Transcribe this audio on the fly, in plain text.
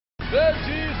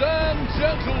Veggies and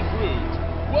gentle fruit,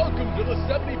 welcome to the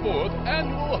 74th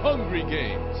Annual Hungry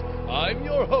Games. I'm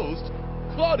your host,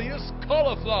 Claudius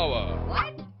Cauliflower.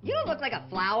 What? You don't look like a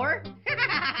flower.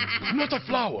 I'm not a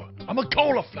flower. I'm a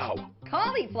cauliflower.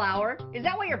 Cauliflower? Is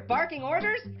that why you're barking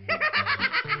orders?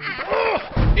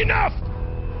 Enough!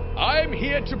 I'm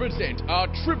here to present our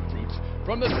tributes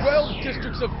from the 12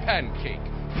 districts of Pancake.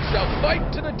 We shall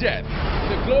fight to the death in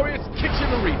the glorious kitchen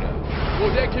arena,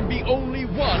 for there can be only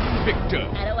one victor.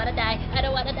 I don't want to die. I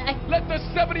don't want to die. Let the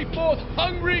 74th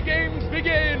Hungry Games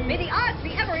begin! May the odds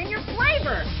be ever in your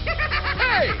flavor.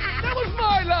 Hey, that was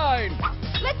my line!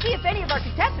 Let's see if any of our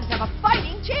contestants have a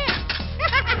fighting chance.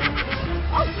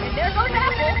 Oh, and there goes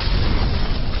Apple.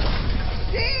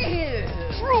 Ew.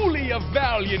 Truly a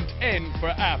valiant end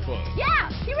for Apple. Yeah,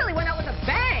 he really went out with a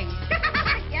bang.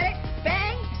 Get it?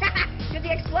 Bang? Because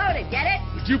he exploded, get it?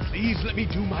 Would you please let me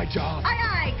do my job? Aye,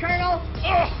 aye, Colonel.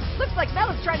 Ugh! Looks like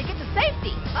Melon's trying to get to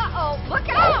safety. Uh-oh, look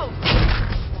out!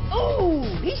 Ooh,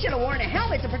 he should have worn a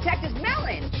helmet to protect his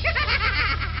melon.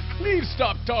 Please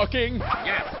stop talking.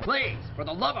 Yes, please. For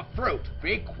the love of fruit,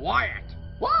 be quiet.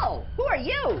 Whoa, who are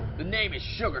you? The name is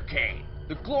Sugarcane.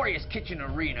 The glorious kitchen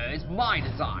arena is my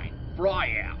design, for I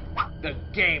am the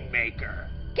game maker.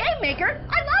 Game maker?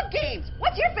 I love games.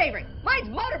 What's your favorite? Mine's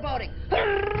motorboating.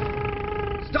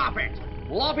 Stop it!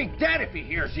 Well, I'll be dead if he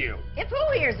hears you. If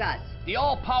who hears us? The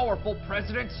all-powerful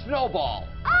President Snowball.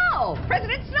 Oh,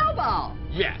 President Snowball.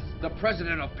 Yes, the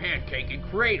president of Pancake and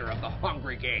creator of the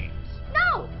Hungry Games.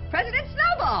 No, President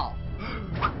Snowball.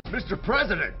 Mr.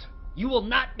 President! You will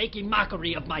not make a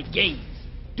mockery of my games.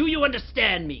 Do you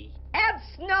understand me?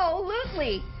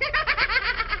 Absolutely.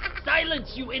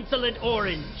 Silence, you insolent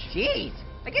orange. Jeez,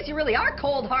 I guess you really are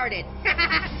cold-hearted.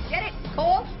 Get it?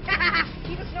 Cold?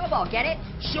 Keep a snowball, get it?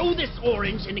 Show this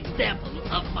orange an example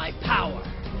of my power.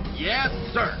 Yes,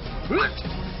 sir.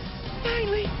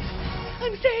 Finally,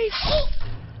 I'm safe.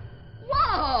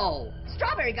 Whoa!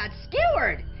 Strawberry got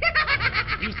skewered.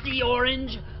 You see,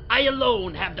 orange? I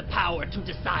alone have the power to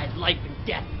decide life and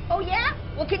death. Oh, yeah?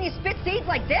 Well, can you spit seeds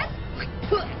like this?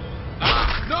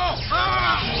 No!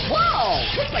 Ah!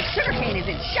 Whoa! Looks like Sugarcane is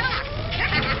in shock.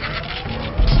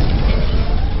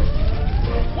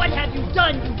 What have you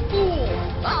done, you fool?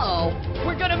 Uh-oh.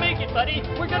 We're gonna make it, buddy.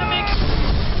 We're gonna make it.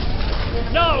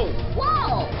 No!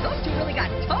 Whoa! Those two really got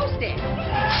toasted.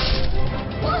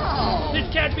 Whoa! This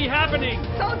can't be happening.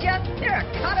 Told ya, they're a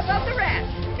cut above the rest.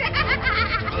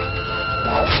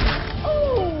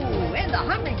 Ooh, and the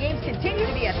Hungry Games continue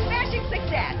to be a smashing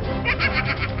success.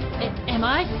 Am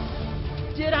I?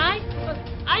 Did I?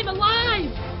 I'm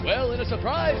alive! Well, in a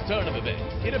surprise turn of events,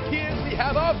 it appears we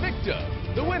have our victor.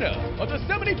 The winner of the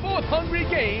 74th Hungry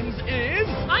Games is...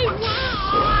 I won!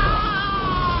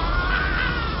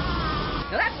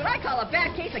 Now that's what I call a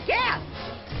bad case of gas.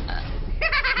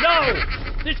 No!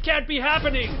 This can't be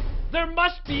happening. There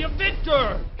must be a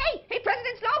victor. Hey,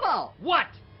 President Snowball. What?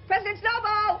 President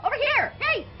Snowball, over here.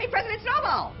 Hey, President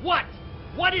Snowball. What?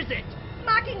 What is it?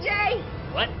 Mockingjay.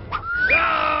 What?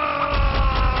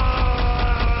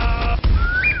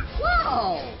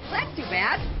 Whoa, that's too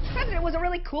bad. President was a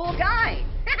really cool guy.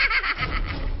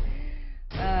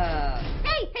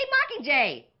 Hey,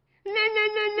 Mockingjay. I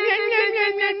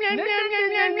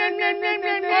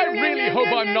really hope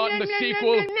I'm not in the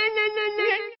sequel.